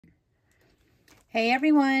Hey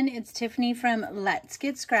everyone, it's Tiffany from Let's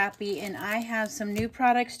Get Scrappy, and I have some new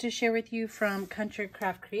products to share with you from Country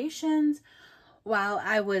Craft Creations. While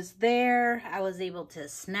I was there, I was able to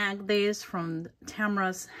snag these from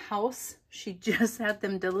Tamara's house. She just had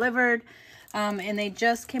them delivered, and they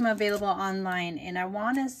just came available online. And I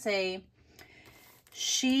want to say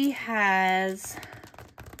she has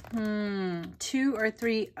 2 or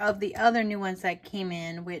 3 of the other new ones that came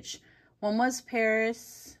in, which one was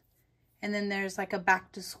Paris. And then there's like a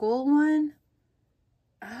back to school one.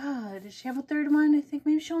 Does she have a third one? I think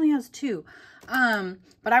maybe she only has 2.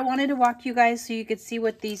 But I wanted to walk you guys so you could see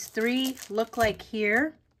what these 3 look like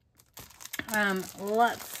here.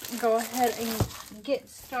 Let's go ahead and get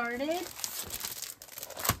started.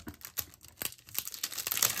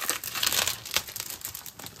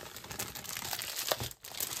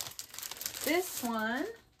 This one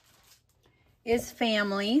is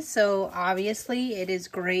family, so obviously it is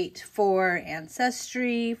great for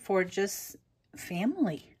ancestry, for just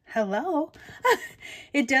family. Hello.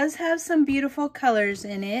 It does have some beautiful colors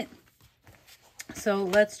in it, so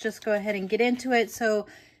let's just go ahead and get into it. So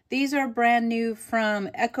these are brand new from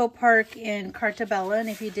Echo Park in Carta, and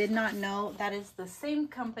if you did not know, that is the same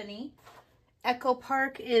company. Echo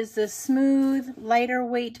Park is the smooth, lighter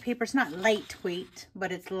weight paper. It's not lightweight,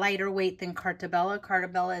 but it's lighter weight than Carta.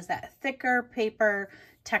 Carta is that thicker paper,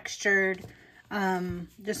 textured,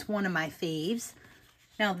 just one of my faves.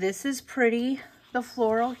 Now this is pretty, the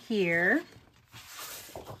floral here.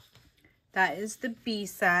 That is the B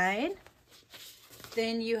side.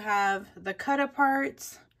 Then you have the cut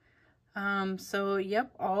aparts. So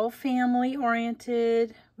yep, all family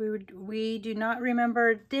oriented. We do not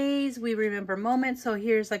remember days, we remember moments. So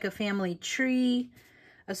here's like a family tree,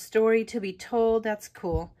 a story to be told. That's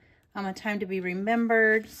cool. A time to be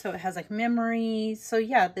remembered. So it has like memories. So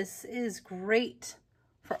yeah, this is great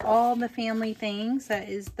for all the family things. That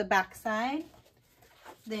is the back side.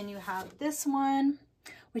 Then you have this one,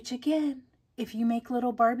 which again, if you make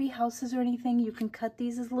little Barbie houses or anything, you can cut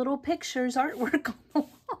these as little pictures, artwork on the wall.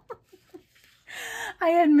 I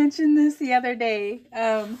had mentioned this the other day.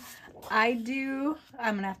 I'm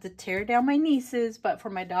gonna have to tear down my nieces, but for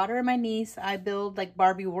my daughter and my niece, I build like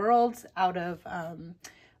Barbie worlds out of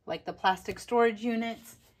like the plastic storage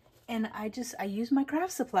units, and I use my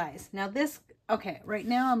craft supplies. Now this, okay, right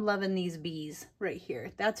now I'm loving these bees right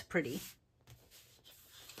here. That's pretty.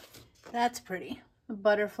 That's pretty. The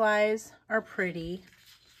butterflies are pretty.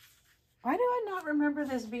 Why do I not remember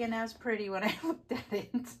this being as pretty when I looked at it?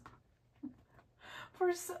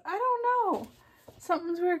 I don't know.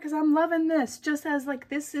 Something's weird because I'm loving this. Just as like,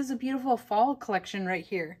 this is a beautiful fall collection right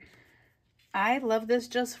here. I love this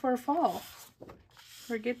just for fall.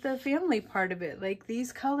 Forget the family part of it. Like,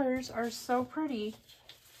 these colors are so pretty.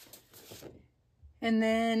 And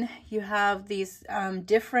then you have these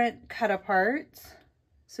different cut aparts.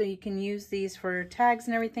 So you can use these for tags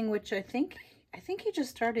and everything, which I think you just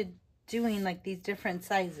started doing like these different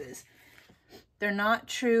sizes. They're not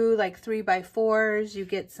true like 3x4s. You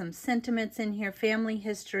get some sentiments in here, family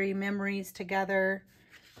history, memories together.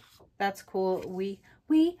 That's cool. We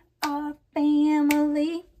are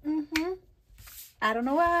family. I don't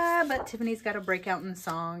know why, but Tiffany's got to break out in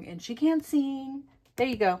song and she can't sing. There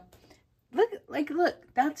you go. Look,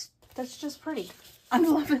 that's just pretty.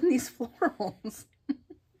 I'm loving these florals.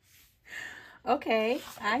 Okay,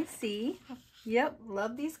 I see. Yep,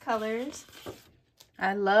 love these colors.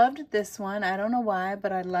 I loved this one. I don't know why,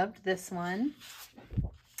 but I loved this one.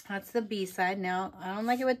 That's the B side. Now, I don't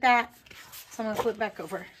like it with that, so I'm going to flip back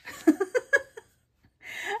over.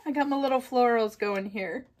 I got my little florals going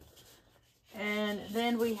here. And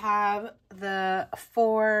then we have the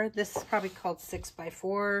 4, this is probably called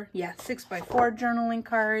 6x4. Yeah, 6x4 journaling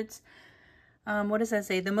cards. What does that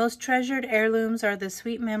say? The most treasured heirlooms are the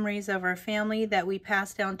sweet memories of our family that we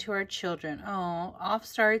pass down to our children. Oh, off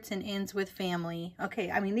starts and ends with family. Okay,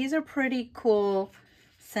 I mean, these are pretty cool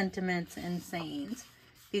sentiments and sayings.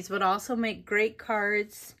 These would also make great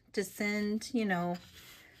cards to send, you know,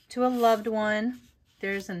 to a loved one.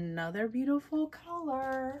 There's another beautiful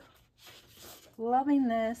color. Loving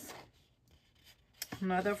this.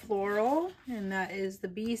 Another floral, and that is the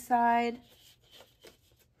B side.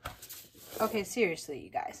 Okay, seriously, you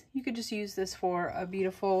guys. You could just use this for a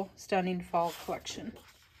beautiful, stunning fall collection.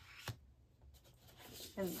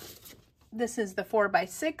 And this is the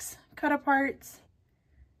 4x6 cut aparts.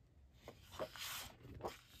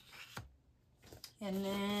 And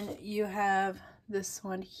then you have this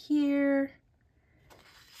one here.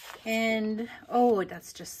 And, oh,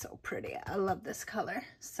 that's just so pretty. I love this color.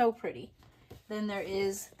 So pretty. Then there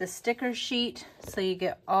is the sticker sheet. So you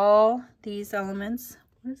get all these elements.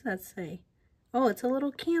 What does that say? Oh, it's a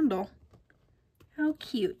little candle. How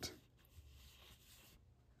cute.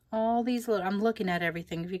 All these little, I'm looking at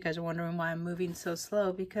everything if you guys are wondering why I'm moving so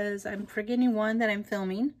slow, because I'm forgetting one that I'm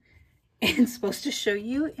filming and supposed to show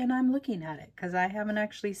you, and I'm looking at it because I haven't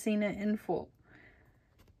actually seen it in full.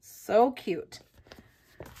 So cute.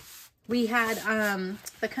 We had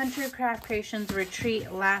the Country Craft Creations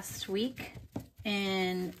retreat last week,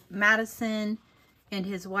 and Madison and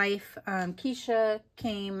his wife Keisha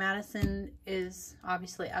came. Madison is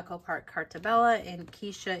obviously Echo Park Carta, and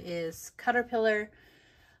Keisha is Caterpillar.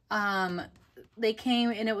 They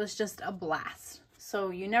came and it was just a blast. So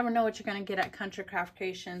you never know what you're going to get at Country Craft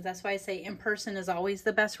Creations. That's why I say in person is always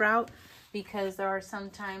the best route, because there are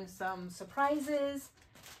sometimes some surprises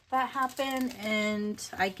that happen, and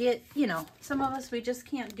I get, you know, some of us, we just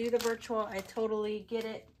can't do the virtual. I totally get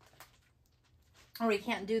it. Or we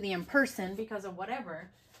can't do the in person because of whatever.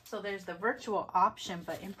 So there's the virtual option,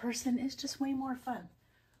 but in person is just way more fun.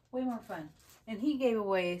 Way more fun. And he gave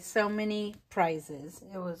away so many prizes.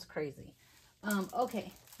 It was crazy.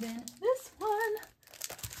 Okay, then this one.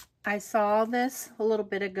 I saw this a little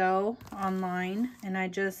bit ago online, and I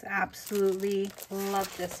just absolutely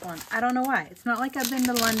love this one. I don't know why. It's not like I've been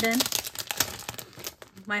to London.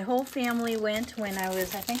 My whole family went when I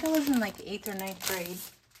think I was in like 8th or 9th grade.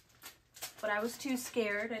 But I was too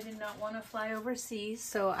scared. I did not want to fly overseas,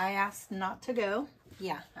 so I asked not to go.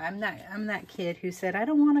 Yeah, I'm that kid who said, I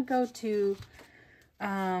don't want to go to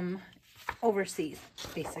overseas,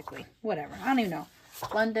 basically. Whatever. I don't even know.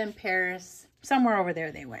 London, Paris, somewhere over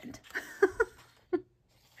there they went.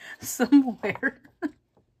 Somewhere.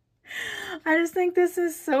 I just think this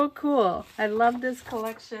is so cool. I love this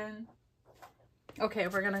collection. Okay,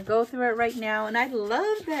 we're going to go through it right now. And I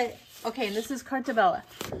love that. Okay, this is Carta.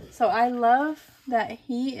 So I love that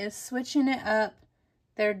he is switching it up.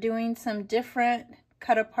 They're doing some different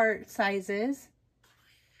cut apart sizes.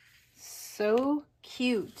 So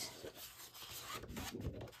cute.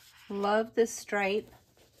 Love this stripe.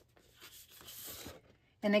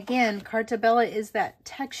 And again, Carta is that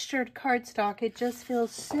textured cardstock. It just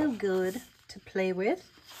feels so good to play with.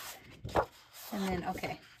 And then,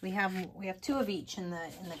 okay, we have 2 of each in the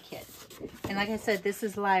kit. And like I said, this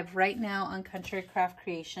is live right now on Country Craft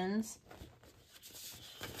Creations.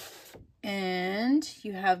 And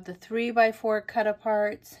you have the 3x4 cut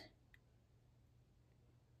aparts.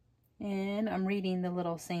 And I'm reading the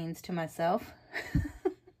little sayings to myself.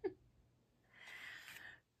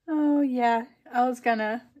 Oh yeah,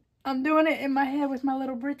 I'm doing it in my head with my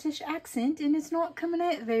little British accent, and it's not coming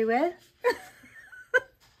out very well.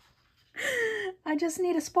 I just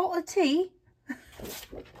need a spot of tea.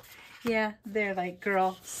 Yeah, they're like,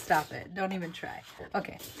 girl, stop it. Don't even try.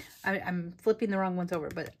 Okay, I'm flipping the wrong ones over,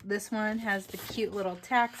 but this one has the cute little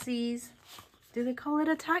taxis. Do they call it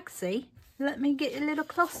a taxi? Let me get a little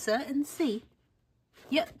closer and see.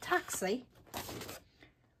 Yep, taxi.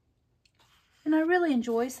 And I really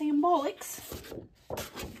enjoy symbolics.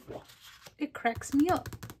 It cracks me up.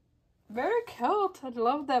 Very cute. I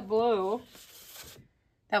love that blue.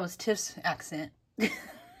 That was Tiff's accent. You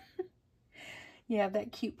have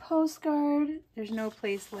that cute postcard. There's no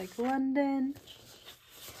place like London.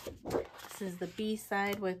 This is the B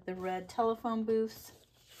side with the red telephone booths.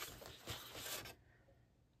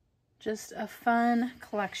 Just a fun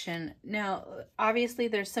collection. Now, obviously,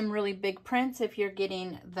 there's some really big prints if you're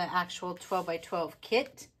getting the actual 12x12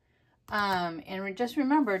 kit. And just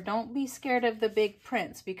remember, don't be scared of the big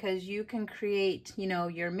prints, because you can create, you know,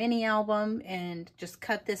 your mini album and just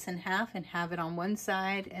cut this in half and have it on one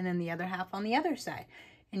side and then the other half on the other side.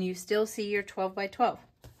 And you still see your 12x12.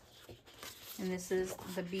 And this is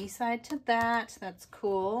the B side to that. That's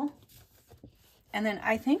cool. And then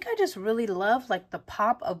I think I just really love like the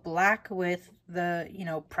pop of black with the, you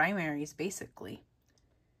know, primaries basically.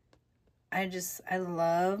 I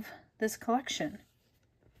love this collection.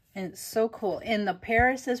 And it's so cool. And the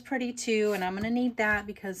Paris is pretty too. And I'm going to need that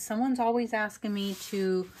because someone's always asking me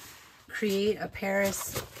to create a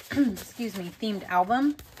Paris, excuse me, themed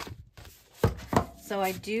album. So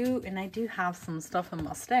I do, and I do have some stuff in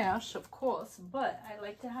my stash, of course, but I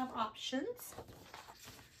like to have options.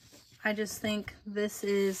 I just think this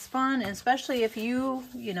is fun, and especially if you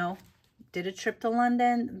know, did a trip to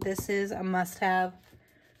London, this is a must-have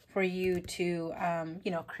for you to,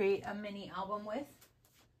 you know, create a mini album with.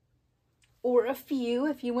 Or a few,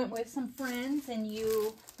 if you went with some friends and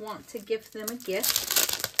you want to gift them a gift.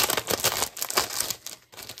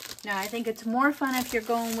 Now, I think it's more fun if you're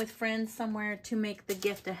going with friends somewhere to make the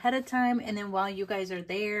gift ahead of time, and then while you guys are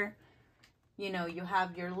there, you know, you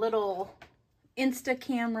have your little Insta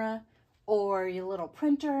camera, or your little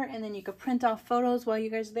printer, and then you could print off photos while you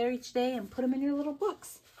guys are there each day and put them in your little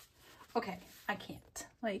books. Okay, I can't.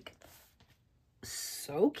 Like,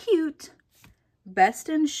 so cute. Best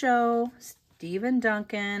in Show, Stephen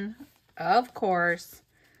Duncan, of course.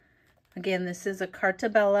 Again, this is a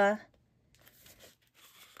Carta.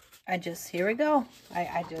 Here we go.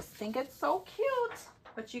 I just think it's so cute.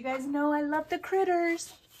 But you guys know I love the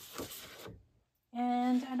critters.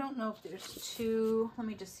 And I don't know if there's two. Let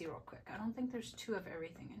me just see real quick. I don't think there's two of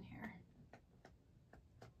everything in here.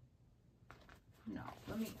 No,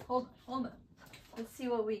 let me, hold on. Let's see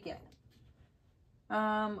what we get.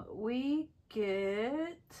 We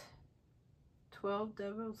get 12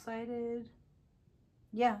 double-sided.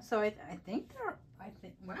 Yeah, so I think they're,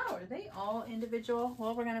 wow, are they all individual?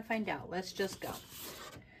 Well, we're gonna find out. Let's just go.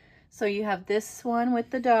 So you have this one with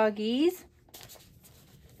the doggies.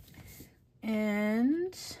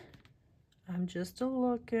 And I'm just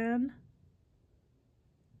looking.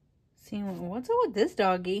 Seeing what's up with this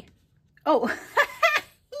doggy. Oh,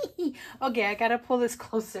 okay, I gotta pull this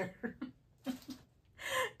closer.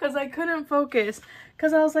 Because I couldn't focus.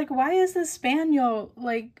 Because I was like, why is this spaniel,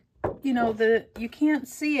 like, you know, you can't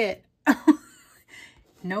see it.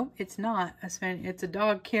 Nope, it's not a spaniel. It's a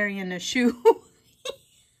dog carrying a shoe.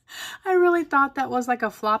 I really thought that was like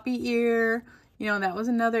a floppy ear. You know, that was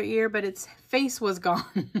another ear, but its face was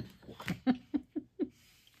gone.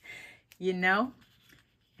 You know?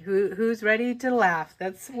 Who's ready to laugh?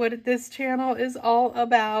 That's what this channel is all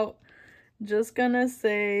about. Just gonna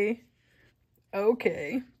say,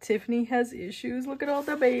 okay, Tiffany has issues. Look at all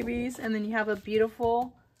the babies. And then you have a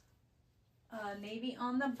beautiful navy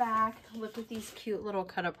on the back. Look at these cute little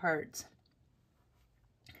cut-aparts.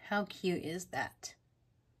 How cute is that?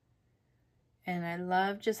 And I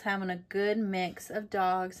love just having a good mix of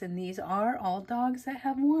dogs. And these are all dogs that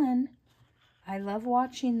have won. I love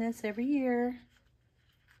watching this every year.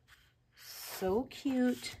 So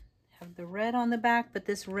cute. Have the red on the back, but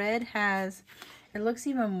this red has, it looks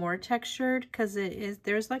even more textured because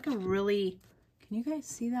there's like a really, can you guys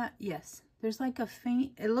see that? Yes. There's like a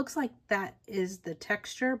faint, it looks like that is the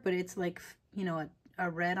texture, but it's like, you know, a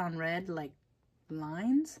red on red, like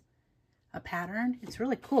lines, a pattern. It's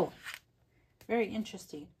really cool. Very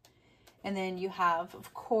interesting. And then you have,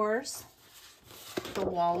 of course, the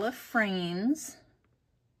wall of frames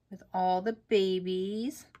with all the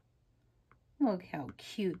babies. Look how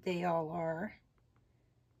cute they all are.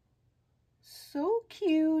 So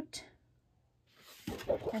cute.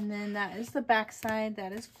 And then that is the back side.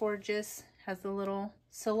 That is gorgeous. Has the little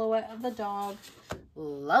silhouette of the dog.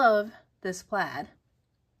 Love this plaid.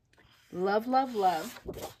 Love, love, love.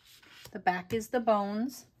 The back is the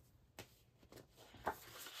bones.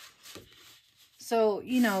 So,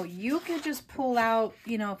 you know, you could just pull out,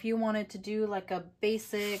 you know, if you wanted to do like a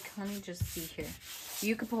basic, let me just see here.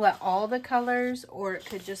 You could pull out all the colors, or it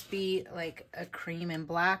could just be like a cream and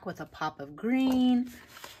black with a pop of green.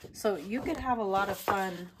 So you could have a lot of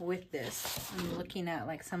fun with this. I'm looking at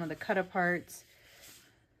like some of the cut-aparts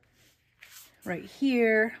right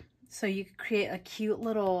here. So you could create a cute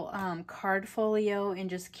little card folio and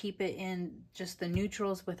just keep it in just the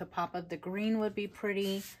neutrals with a pop of the green would be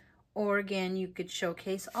pretty. Or again, you could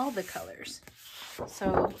showcase all the colors.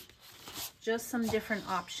 So just some different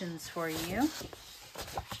options for you.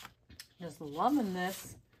 Just loving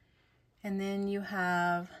this. And then you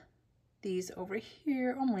have these over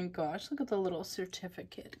here. Oh my gosh, look at the little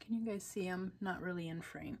certificate. Can you guys see them? Not really in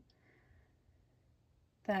frame.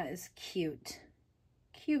 That is cute.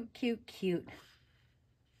 Cute, cute, cute.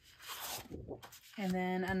 And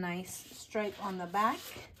then a nice stripe on the back.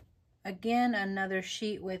 Again, another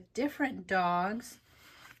sheet with different dogs.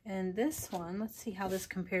 And this one, let's see how this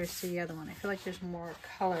compares to the other one. I feel like there's more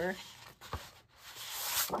color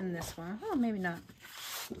in this one. Oh, maybe not.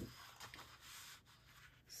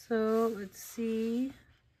 So let's see.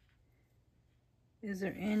 Is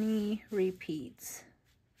there any repeats?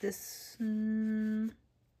 This, no?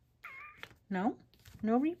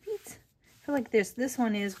 No repeats? I feel like this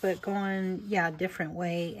one is, but going, yeah, a different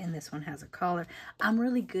way, and this one has a collar. I'm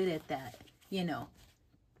really good at that, you know,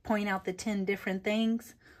 point out the 10 different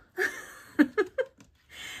things.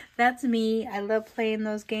 That's me. I love playing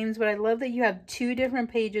those games, but I love that you have 2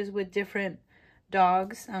 different pages with different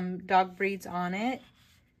dogs, dog breeds on it.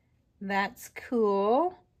 That's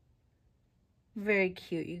cool. Very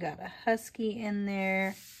cute. You got a husky in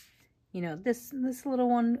there. You know, this little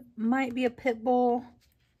one might be a pit bull.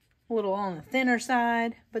 A little on the thinner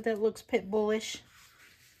side, but that looks pit bullish.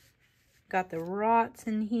 Got the rots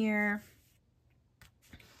in here.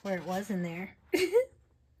 Where it was in there.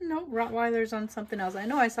 No, Rottweiler's on something else. I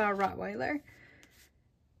know I saw a Rottweiler.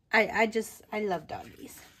 I love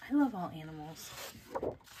doggies. I love all animals.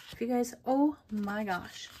 If you guys, oh my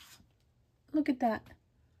gosh. Look at that.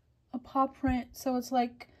 A paw print. So it's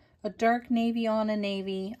like a dark navy on a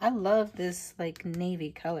navy. I love this like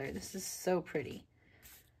navy color. This is so pretty.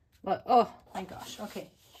 But oh my gosh. Okay.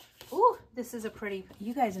 Ooh, this is a pretty,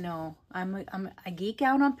 you guys know I geek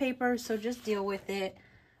out on paper, so just deal with it.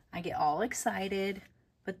 I get all excited,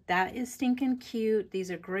 but that is stinking cute.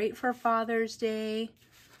 These are great for Father's Day.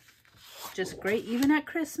 Just great, even at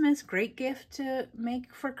Christmas. Great gift to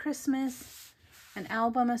make for Christmas. An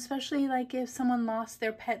album, especially like if someone lost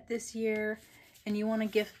their pet this year and you want to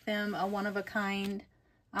gift them a one-of-a-kind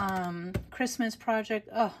Christmas project.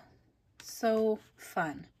 Oh, so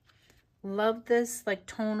fun. Love this like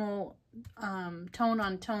tonal, tone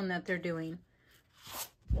on tone that they're doing.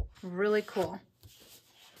 Really cool.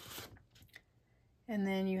 And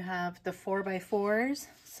then you have the 4x4s.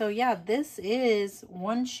 So yeah, this is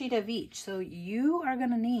one sheet of each. So you are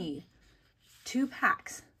going to need 2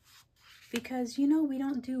 packs. Because, you know, we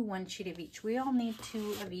don't do one sheet of each. We all need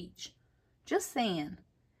 2 of each. Just saying.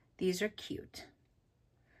 These are cute.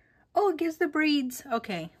 Oh, it gives the breeds.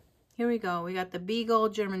 Okay, here we go. We got the Beagle,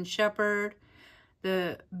 German Shepherd,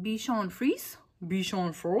 the Bichon Frise,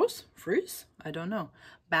 Bichon Frise, I don't know.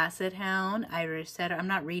 Basset Hound, Irish Setter. I'm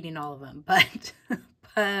not reading all of them, but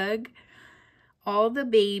Pug. All the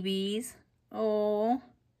babies. Oh,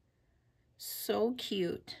 so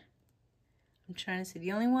cute. I'm trying to see.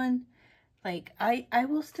 The only one, like, I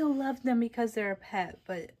will still love them because they're a pet,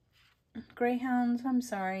 but Greyhounds, I'm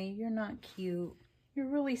sorry, you're not cute. You're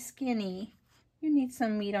really skinny. You need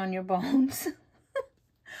some meat on your bones.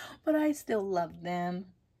 But I still love them.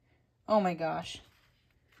 Oh my gosh.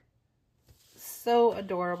 So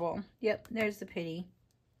adorable. Yep, there's the Pitty.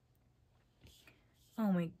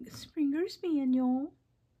 Oh my, Springer Spaniel.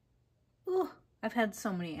 Oh, I've had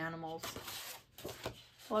so many animals.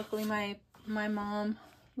 Luckily my mom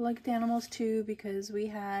liked animals too, because we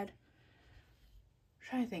had, I'm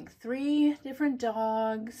trying to think, 3 different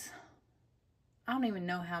dogs. I don't even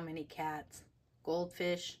know how many cats.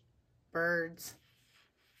 Goldfish, birds,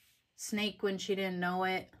 snake when she didn't know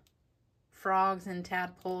it, frogs and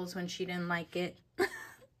tadpoles when she didn't like it.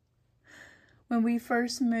 When we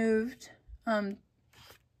first moved, I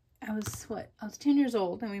was 10 years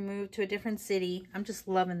old and we moved to a different city. I'm just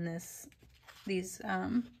loving these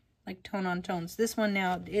like tone on tones. This one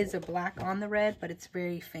now is a black on the red, but it's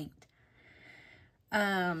very faint.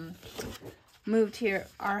 Moved here,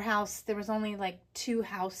 our house, there was only like 2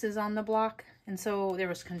 houses on the block, and so there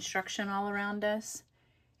was construction all around us,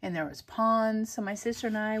 and there was ponds. So my sister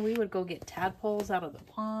and I, we would go get tadpoles out of the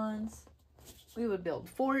ponds. We would build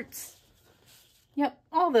forts. Yep,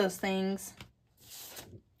 all those things.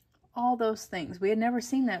 All those things. We had never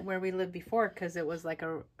seen that where we lived before, because it was like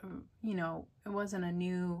a, you know, it wasn't a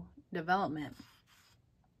new development.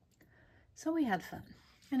 So we had fun.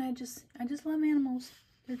 And I just love animals.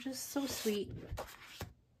 They're just so sweet.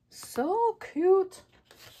 So cute.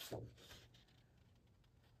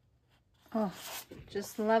 Oh,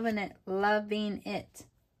 just loving it. Loving it.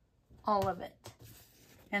 All of it.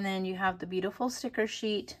 And then you have the beautiful sticker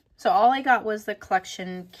sheet. So all I got was the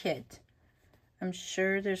collection kit. I'm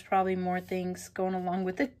sure there's probably more things going along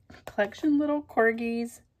with the collection. Little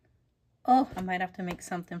corgis. Oh, I might have to make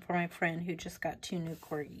something for my friend who just got 2 new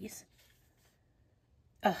corgis.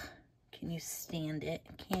 Ugh. Can you stand it?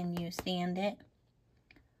 Can you stand it?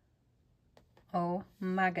 Oh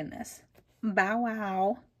my goodness. Bow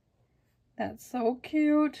wow. That's so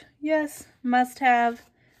cute. Yes, must have.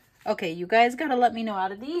 Okay, you guys gotta let me know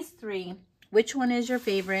out of these 3, which one is your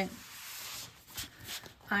favorite?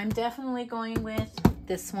 I'm definitely going with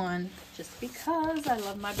this one, just because I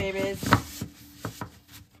love my babies.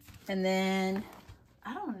 And then,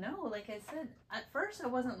 I don't know, like I said, at first I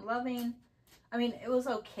wasn't loving, I mean, it was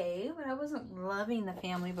okay, but I wasn't loving the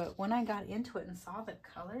family. But when I got into it and saw the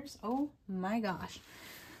colors, oh my gosh.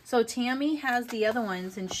 So Tammy has the other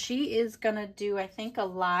ones, and she is going to do, I think, a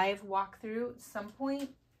live walkthrough at some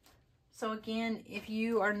point. So again, if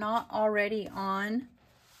you are not already on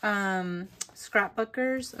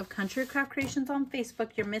Scrapbookers of Country Craft Creations on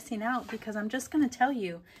Facebook, you're missing out, because I'm just going to tell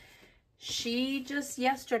you, she just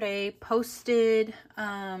yesterday posted,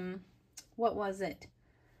 what was it?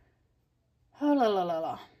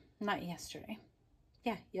 Oh, not yesterday.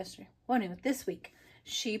 Yeah, yesterday. Well, anyway, this week,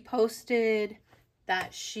 she posted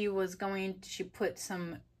that she was going to put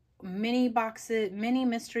some mini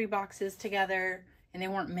mystery boxes together, and they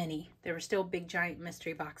weren't mini. They were still big, giant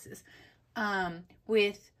mystery boxes,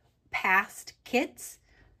 with past kits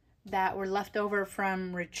that were left over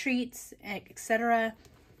from retreats, etc.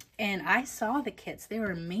 And I saw the kits. They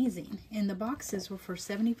were amazing. And the boxes were for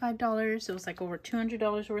 $75. It was like over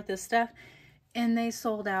 $200 worth of stuff. And they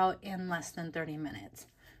sold out in less than 30 minutes.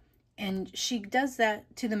 And she does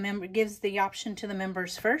that to the member, gives the option to the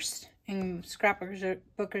members first. And scrapbookers are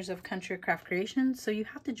bookers of Country Craft Creations. So you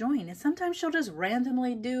have to join. And sometimes she'll just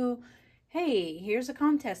randomly do, hey, here's a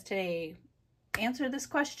contest today. Answer this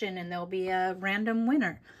question and there'll be a random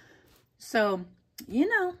winner. So, you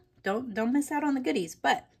know, don't miss out on the goodies.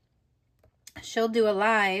 But she'll do a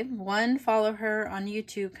live. One, follow her on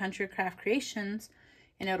YouTube, Country Craft Creations,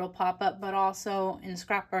 and it'll pop up. But also in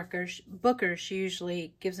Bookers, she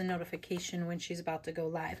usually gives a notification when she's about to go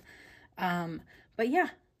live. But yeah,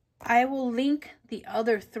 I will link the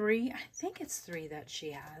other 3. I think it's 3 that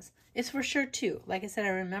she has. It's for sure 2. Like I said, I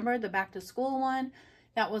remember the back to school one.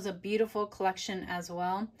 That was a beautiful collection as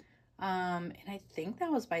well. And I think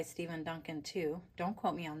that was by Stephen Duncan too. Don't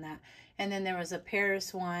quote me on that. And then there was a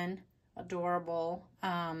Paris one. Adorable,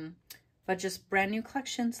 but just brand new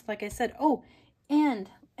collections, like I said. Oh, and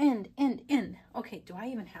okay, do I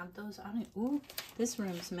even have those on it? Ooh, this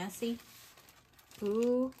room's messy.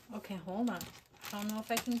 Ooh, okay, hold on. I don't know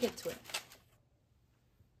if I can get to it.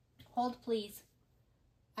 Hold, please.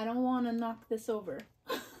 I don't want to knock this over.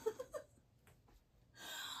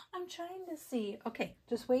 I'm trying to see. Okay,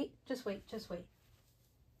 just wait.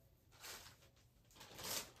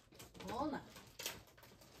 Hold on.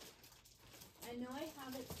 I know I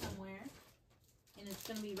have it somewhere, and it's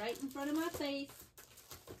going to be right in front of my face.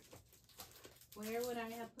 Where would I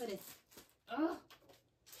have put it? Oh!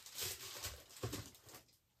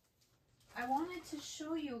 I wanted to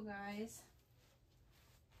show you guys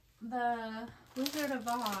the Wizard of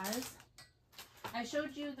Oz. I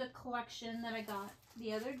showed you the collection that I got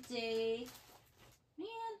the other day. Man,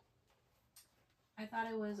 I thought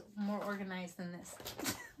it was more organized than this.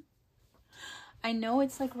 I know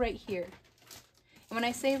it's like right here. And when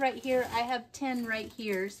I say right here, I have 10 right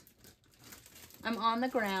here's. I'm on the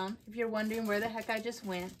ground, if you're wondering where the heck I just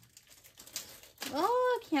went.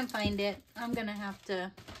 Oh, I can't find it. I'm going to have to...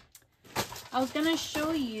 I was going to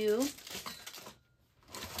show you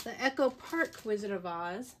the Echo Park Wizard of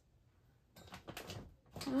Oz.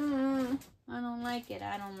 I don't like it.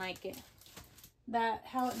 I don't like it.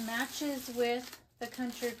 How it matches with the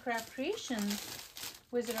Country Craft Creations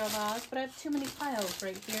Wizard of Oz, but I have too many piles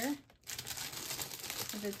right here.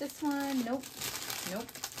 Is it this one? Nope.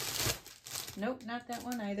 Nope. Nope, not that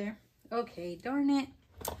one either. Okay, darn it.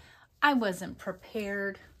 I wasn't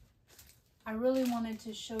prepared. I really wanted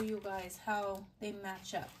to show you guys how they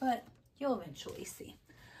match up, but you'll eventually see.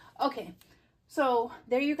 Okay, so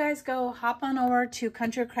there you guys go. Hop on over to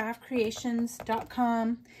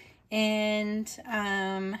countrycraftcreations.com and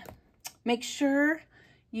make sure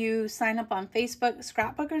you sign up on Facebook,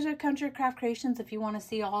 Scrapbookers of Country Craft Creations, if you want to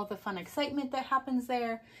see all the fun excitement that happens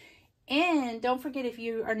there. And don't forget, if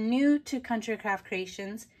you are new to Country Craft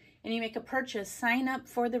Creations and you make a purchase, sign up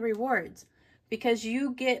for the rewards because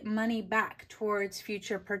you get money back towards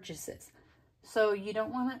future purchases. So you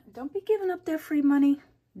don't be giving up that free money.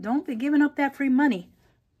 Don't be giving up that free money.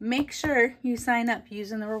 Make sure you sign up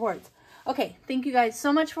using the rewards. Okay, thank you guys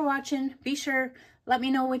so much for watching. Be sure, let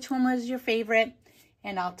me know which one was your favorite.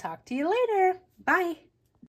 And I'll talk to you later. Bye.